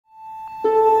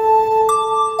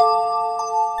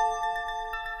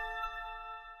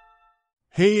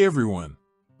Hey everyone!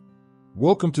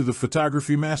 Welcome to the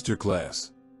Photography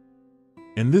Masterclass.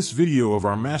 In this video of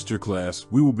our masterclass,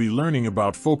 we will be learning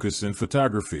about focus in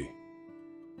photography.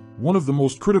 One of the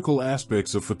most critical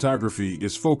aspects of photography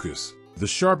is focus, the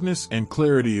sharpness and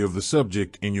clarity of the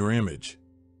subject in your image.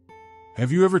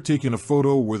 Have you ever taken a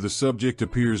photo where the subject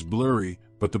appears blurry,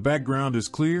 but the background is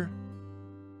clear?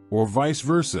 Or vice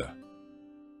versa?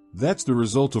 That's the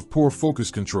result of poor focus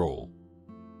control.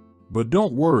 But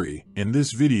don't worry, in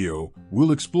this video,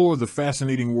 we'll explore the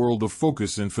fascinating world of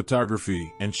focus in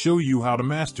photography and show you how to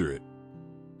master it.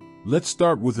 Let's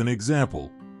start with an example.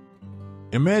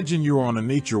 Imagine you're on a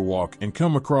nature walk and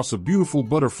come across a beautiful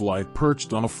butterfly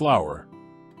perched on a flower.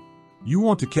 You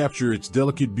want to capture its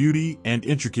delicate beauty and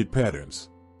intricate patterns.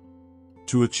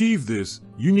 To achieve this,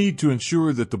 you need to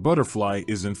ensure that the butterfly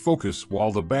is in focus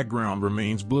while the background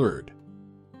remains blurred.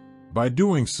 By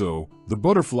doing so, the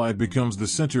butterfly becomes the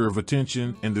center of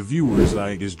attention and the viewer's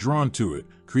eye is drawn to it,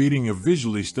 creating a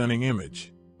visually stunning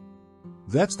image.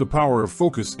 That's the power of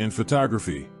focus in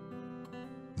photography.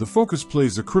 The focus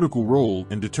plays a critical role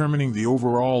in determining the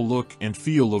overall look and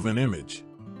feel of an image.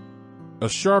 A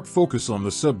sharp focus on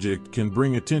the subject can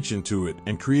bring attention to it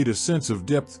and create a sense of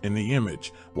depth in the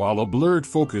image, while a blurred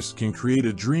focus can create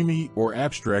a dreamy or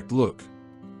abstract look.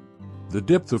 The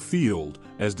depth of field,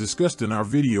 as discussed in our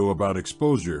video about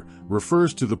exposure,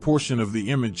 refers to the portion of the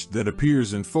image that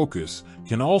appears in focus,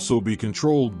 can also be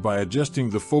controlled by adjusting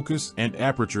the focus and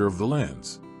aperture of the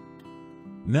lens.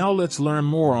 Now let's learn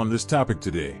more on this topic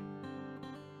today.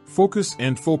 Focus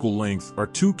and focal length are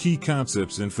two key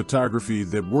concepts in photography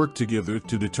that work together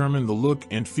to determine the look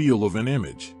and feel of an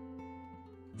image.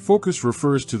 Focus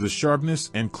refers to the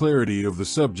sharpness and clarity of the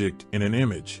subject in an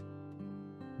image.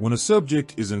 When a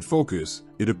subject is in focus,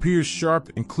 it appears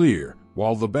sharp and clear,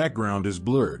 while the background is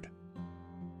blurred.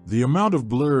 The amount of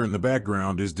blur in the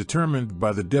background is determined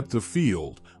by the depth of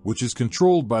field, which is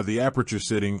controlled by the aperture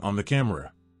setting on the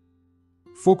camera.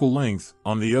 Focal length,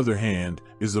 on the other hand,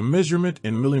 is a measurement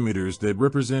in millimeters that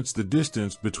represents the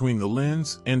distance between the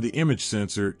lens and the image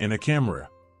sensor in a camera.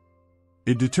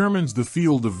 It determines the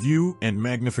field of view and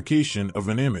magnification of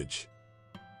an image.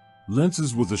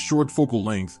 Lenses with a short focal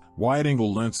length,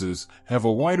 wide-angle lenses, have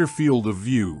a wider field of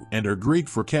view and are great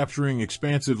for capturing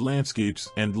expansive landscapes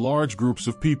and large groups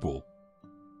of people.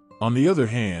 On the other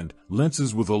hand,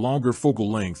 lenses with a longer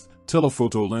focal length,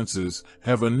 telephoto lenses,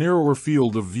 have a narrower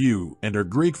field of view and are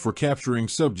great for capturing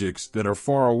subjects that are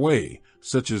far away,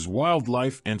 such as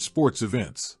wildlife and sports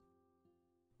events.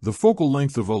 The focal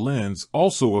length of a lens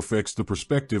also affects the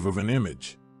perspective of an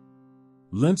image.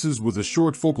 Lenses with a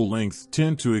short focal length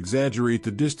tend to exaggerate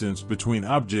the distance between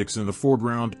objects in the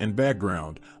foreground and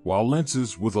background, while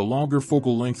lenses with a longer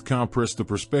focal length compress the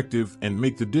perspective and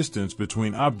make the distance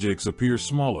between objects appear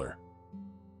smaller.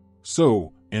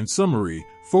 So, in summary,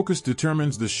 focus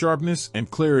determines the sharpness and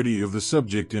clarity of the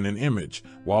subject in an image,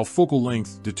 while focal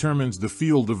length determines the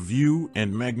field of view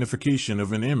and magnification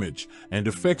of an image, and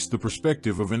affects the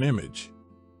perspective of an image.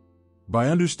 By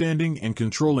understanding and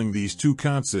controlling these two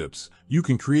concepts, you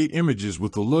can create images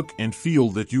with the look and feel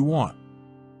that you want.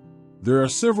 There are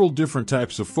several different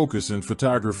types of focus in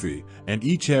photography, and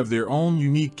each have their own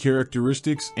unique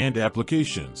characteristics and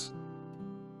applications.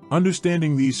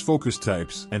 Understanding these focus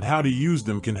types and how to use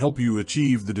them can help you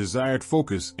achieve the desired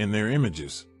focus in their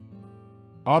images.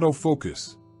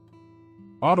 Autofocus.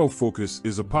 Autofocus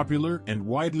is a popular and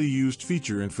widely used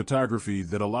feature in photography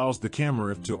that allows the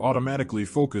camera to automatically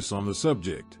focus on the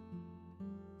subject.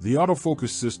 The autofocus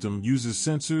system uses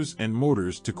sensors and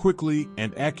motors to quickly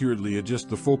and accurately adjust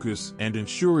the focus and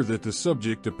ensure that the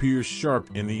subject appears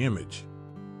sharp in the image.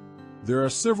 There are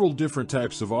several different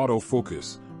types of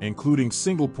autofocus, including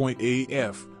single point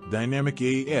AF, dynamic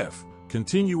AF,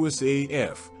 continuous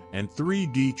AF, and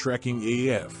 3D tracking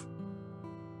AF.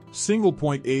 Single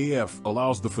point AF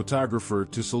allows the photographer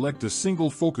to select a single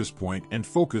focus point and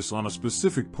focus on a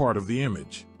specific part of the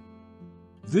image.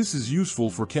 This is useful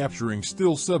for capturing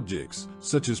still subjects,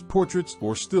 such as portraits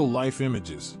or still life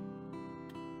images.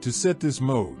 To set this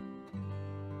mode,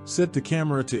 set the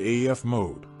camera to AF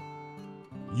mode.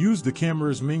 Use the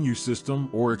camera's menu system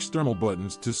or external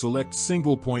buttons to select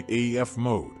single point AF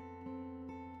mode.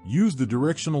 Use the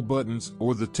directional buttons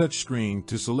or the touch screen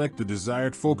to select the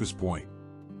desired focus point.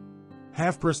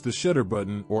 Half-press the shutter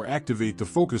button or activate the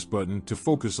focus button to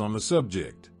focus on the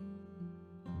subject.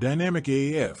 Dynamic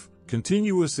AF,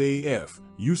 continuous AF,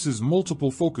 uses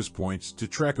multiple focus points to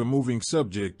track a moving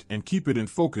subject and keep it in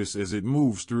focus as it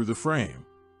moves through the frame.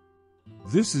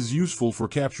 This is useful for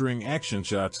capturing action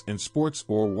shots in sports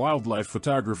or wildlife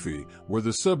photography, where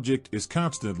the subject is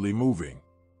constantly moving.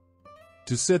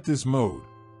 To set this mode,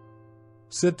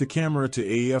 Set the camera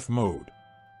to AF mode.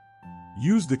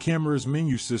 Use the camera's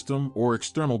menu system or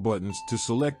external buttons to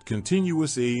select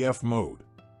continuous AF mode.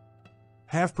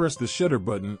 Half-press the shutter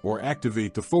button or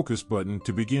activate the focus button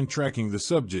to begin tracking the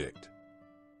subject.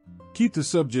 Keep the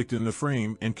subject in the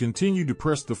frame and continue to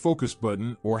press the focus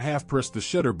button or half-press the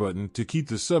shutter button to keep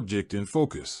the subject in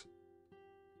focus.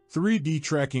 3D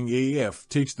Tracking AF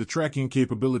takes the tracking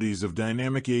capabilities of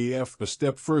dynamic AF a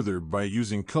step further by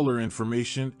using color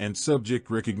information and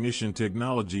subject recognition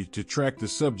technology to track the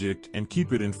subject and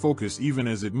keep it in focus even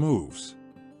as it moves.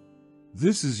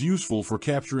 This is useful for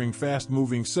capturing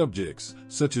fast-moving subjects,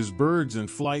 such as birds in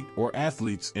flight or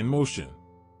athletes in motion.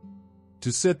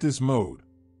 To set this mode,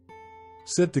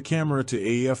 set the camera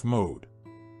to AF mode.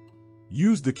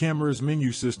 Use the camera's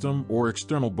menu system or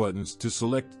external buttons to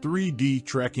select 3D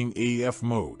Tracking AF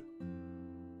mode.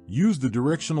 Use the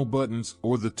directional buttons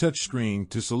or the touch screen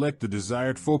to select the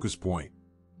desired focus point.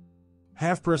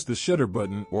 Half-press the shutter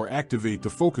button or activate the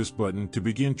focus button to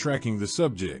begin tracking the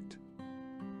subject.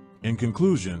 In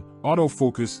conclusion,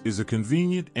 autofocus is a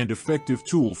convenient and effective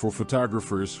tool for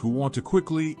photographers who want to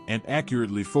quickly and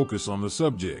accurately focus on the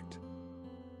subject.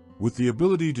 With the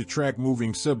ability to track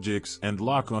moving subjects and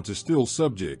lock onto still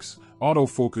subjects,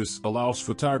 autofocus allows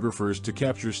photographers to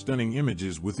capture stunning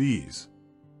images with ease.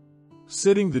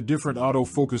 Setting the different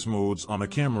autofocus modes on a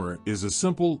camera is a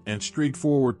simple and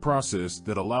straightforward process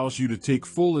that allows you to take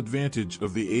full advantage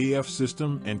of the AF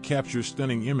system and capture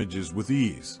stunning images with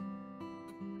ease.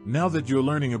 Now that you're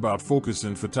learning about focus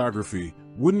in photography,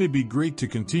 wouldn't it be great to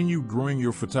continue growing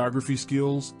your photography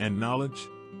skills and knowledge?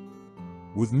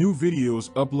 With new videos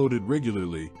uploaded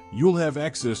regularly, you'll have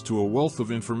access to a wealth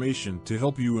of information to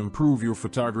help you improve your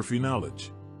photography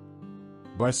knowledge.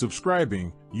 By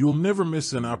subscribing, you'll never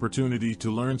miss an opportunity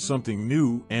to learn something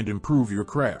new and improve your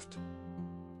craft.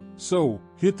 So,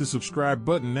 hit the subscribe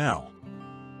button now.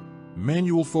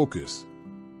 Manual focus.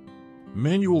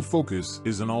 Manual focus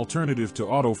is an alternative to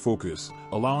autofocus,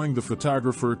 allowing the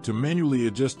photographer to manually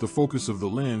adjust the focus of the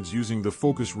lens using the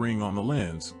focus ring on the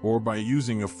lens or by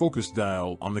using a focus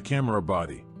dial on the camera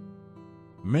body.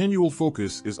 Manual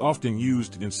focus is often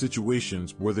used in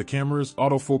situations where the camera's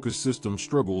autofocus system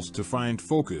struggles to find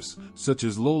focus, such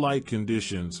as low light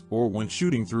conditions or when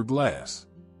shooting through glass.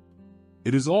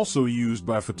 It is also used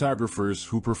by photographers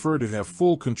who prefer to have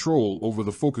full control over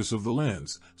the focus of the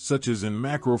lens, such as in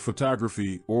macro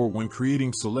photography or when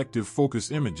creating selective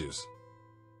focus images.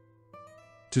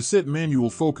 To set manual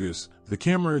focus, the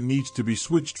camera needs to be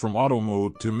switched from auto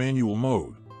mode to manual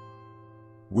mode,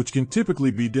 which can typically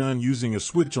be done using a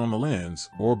switch on the lens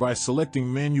or by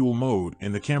selecting manual mode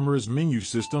in the camera's menu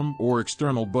system or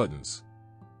external buttons.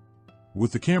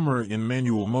 With the camera in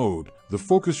manual mode, the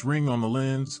focus ring on the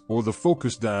lens or the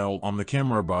focus dial on the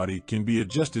camera body can be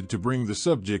adjusted to bring the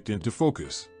subject into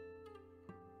focus.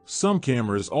 Some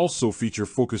cameras also feature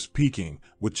focus peaking,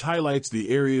 which highlights the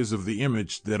areas of the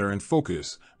image that are in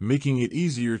focus, making it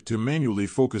easier to manually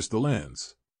focus the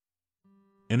lens.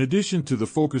 In addition to the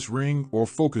focus ring or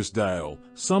focus dial,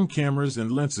 some cameras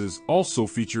and lenses also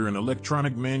feature an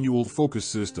electronic manual focus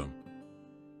system.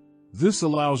 This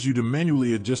allows you to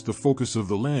manually adjust the focus of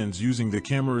the lens using the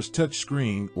camera's touch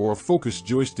screen or a focus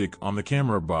joystick on the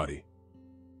camera body,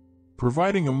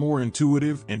 providing a more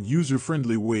intuitive and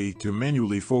user-friendly way to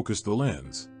manually focus the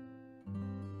lens.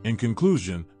 In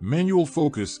conclusion, manual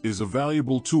focus is a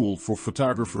valuable tool for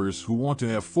photographers who want to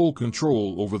have full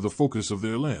control over the focus of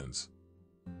their lens.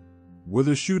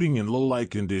 Whether shooting in low-light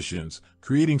conditions,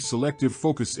 creating selective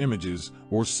focus images,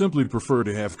 or simply prefer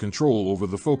to have control over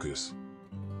the focus,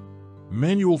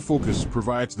 manual focus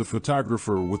provides the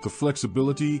photographer with the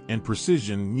flexibility and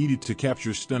precision needed to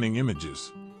capture stunning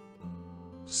images.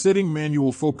 Setting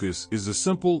manual focus is a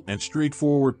simple and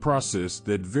straightforward process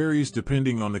that varies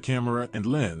depending on the camera and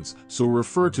lens, so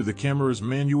refer to the camera's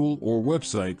manual or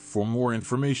website for more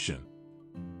information.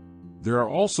 There are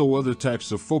also other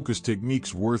types of focus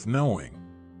techniques worth knowing.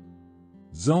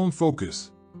 Zone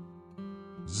focus.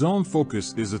 Zone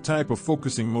focus is a type of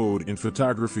focusing mode in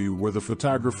photography where the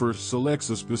photographer selects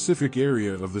a specific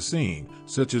area of the scene,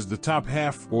 such as the top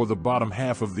half or the bottom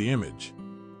half of the image,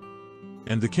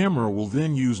 and the camera will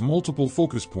then use multiple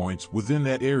focus points within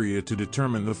that area to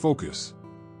determine the focus.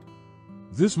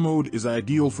 This mode is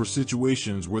ideal for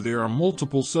situations where there are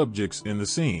multiple subjects in the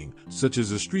scene, such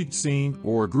as a street scene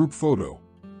or a group photo,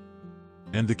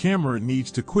 and the camera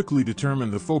needs to quickly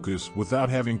determine the focus without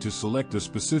having to select a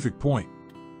specific point.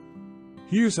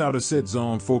 Here's how to set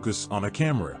zone focus on a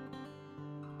camera.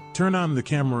 Turn on the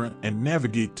camera and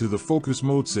navigate to the focus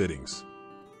mode settings.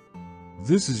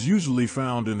 This is usually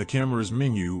found in the camera's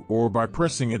menu or by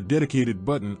pressing a dedicated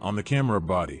button on the camera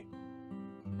body.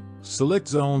 Select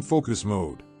Zone Focus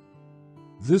Mode.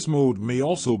 This mode may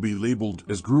also be labeled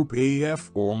as Group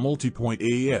AF or Multipoint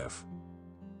AF.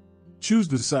 Choose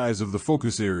the size of the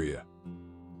focus area.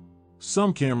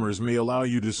 Some cameras may allow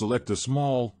you to select a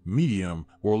small, medium,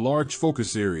 or large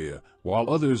focus area, while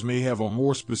others may have a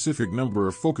more specific number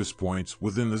of focus points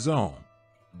within the zone.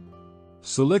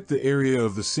 Select the area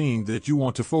of the scene that you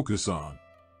want to focus on.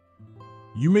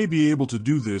 You may be able to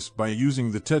do this by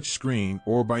using the touch screen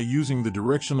or by using the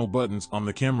directional buttons on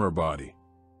the camera body.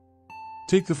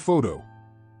 Take the photo.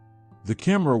 The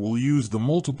camera will use the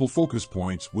multiple focus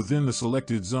points within the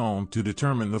selected zone to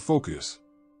determine the focus.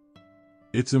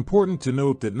 It's important to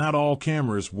note that not all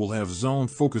cameras will have zone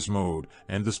focus mode,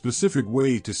 and the specific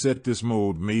way to set this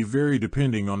mode may vary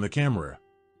depending on the camera.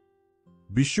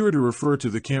 Be sure to refer to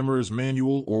the camera's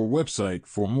manual or website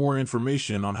for more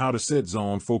information on how to set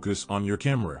zone focus on your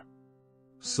camera.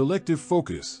 Selective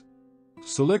focus.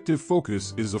 Selective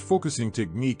focus is a focusing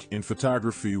technique in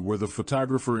photography where the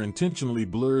photographer intentionally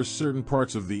blurs certain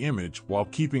parts of the image while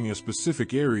keeping a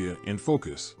specific area in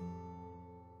focus.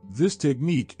 This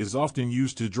technique is often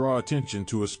used to draw attention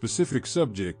to a specific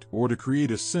subject or to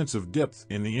create a sense of depth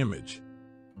in the image.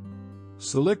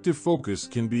 Selective focus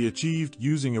can be achieved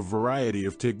using a variety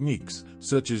of techniques,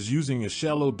 such as using a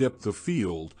shallow depth of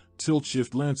field,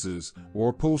 tilt-shift lenses,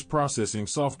 or post-processing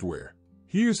software.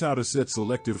 Here's how to set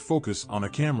selective focus on a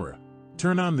camera.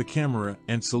 Turn on the camera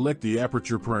and select the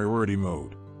aperture priority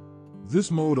mode.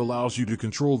 This mode allows you to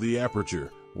control the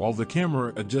aperture, while the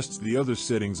camera adjusts the other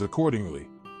settings accordingly.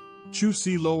 Choose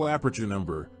low aperture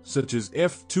number, such as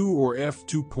f2 or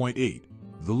f2.8.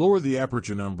 The lower the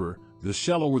aperture number, the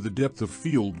shallower the depth of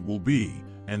field will be,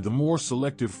 and the more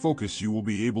selective focus you will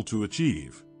be able to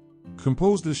achieve.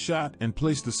 Compose the shot and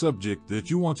place the subject that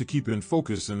you want to keep in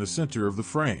focus in the center of the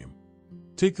frame.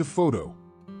 Take the photo.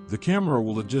 The camera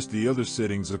will adjust the other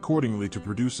settings accordingly to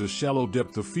produce a shallow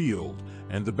depth of field,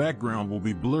 and the background will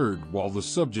be blurred while the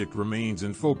subject remains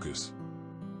in focus.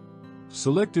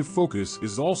 Selective focus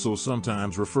is also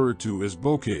sometimes referred to as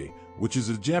bokeh, which is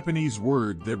a Japanese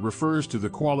word that refers to the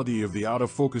quality of the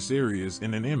out-of-focus areas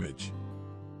in an image.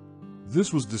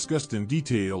 This was discussed in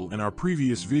detail in our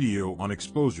previous video on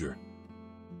exposure.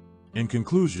 In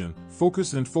conclusion,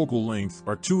 focus and focal length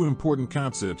are two important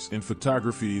concepts in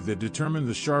photography that determine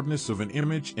the sharpness of an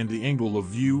image and the angle of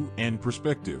view and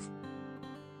perspective.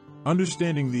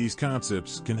 Understanding these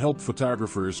concepts can help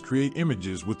photographers create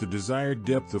images with the desired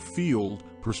depth of field,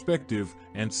 perspective,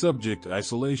 and subject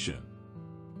isolation.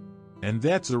 And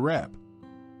that's a wrap.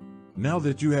 Now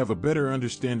that you have a better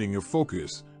understanding of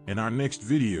focus, in our next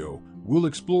video, we'll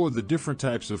explore the different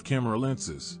types of camera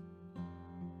lenses.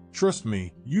 Trust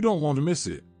me, you don't want to miss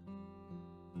it.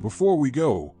 Before we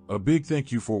go, a big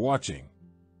thank you for watching.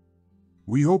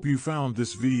 We hope you found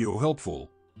this video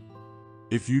helpful.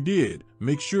 If you did,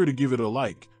 make sure to give it a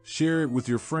like, share it with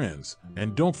your friends,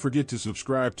 and don't forget to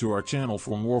subscribe to our channel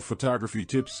for more photography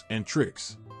tips and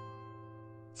tricks.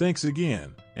 Thanks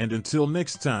again, and until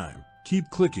next time, keep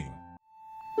clicking.